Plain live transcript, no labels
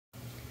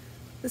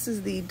This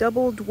is the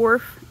Double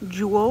Dwarf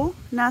Jewel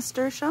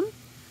Nasturtium.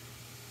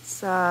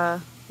 It's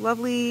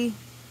lovely,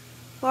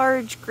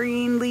 large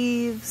green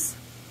leaves.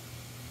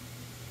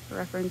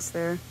 Reference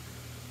there.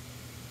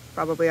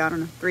 Probably, I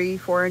don't know,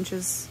 3-4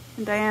 inches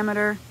in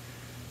diameter.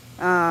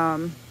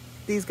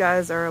 These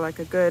guys are like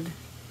a good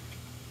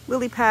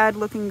lily pad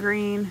looking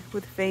green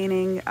with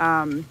veining.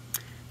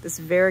 This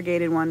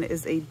variegated one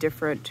is a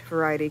different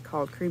variety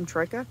called Cream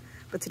Troika.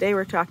 But today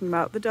we're talking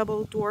about the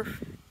Double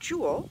Dwarf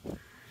Jewel.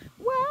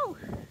 Wow,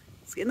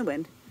 it's in the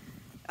wind.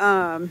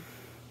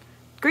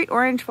 Great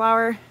orange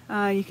flower.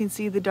 You can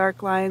see the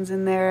dark lines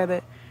in there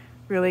that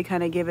really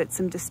kind of give it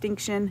some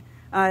distinction.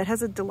 It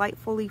has a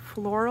delightfully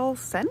floral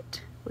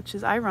scent, which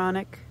is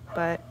ironic,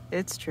 but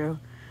it's true.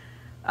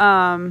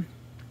 And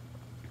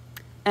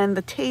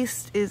the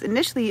taste is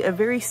initially a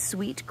very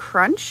sweet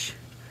crunch,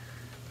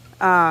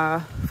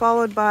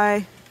 followed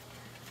by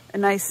a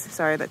nice,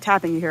 sorry, that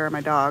tapping you hear are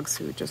my dogs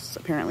who just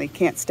apparently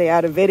can't stay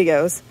out of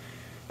videos.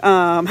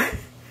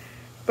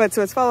 But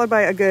so it's followed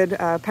by a good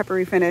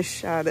peppery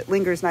finish that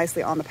lingers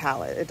nicely on the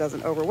palate. It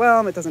doesn't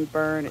overwhelm, it doesn't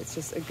burn, it's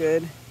just a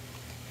good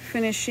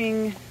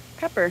finishing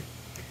pepper.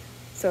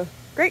 So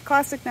great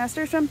classic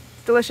nasturtium,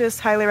 delicious,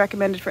 highly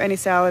recommended for any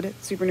salad,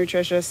 it's super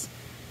nutritious.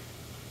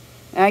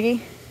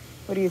 Aggie,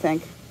 what do you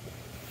think?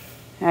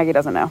 Aggie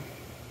doesn't know.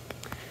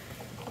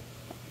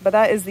 But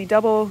that is the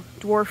Double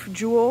Dwarf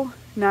Jewel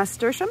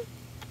Nasturtium.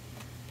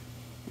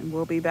 And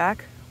we'll be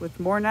back with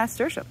more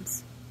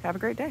nasturtiums. Have a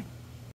great day.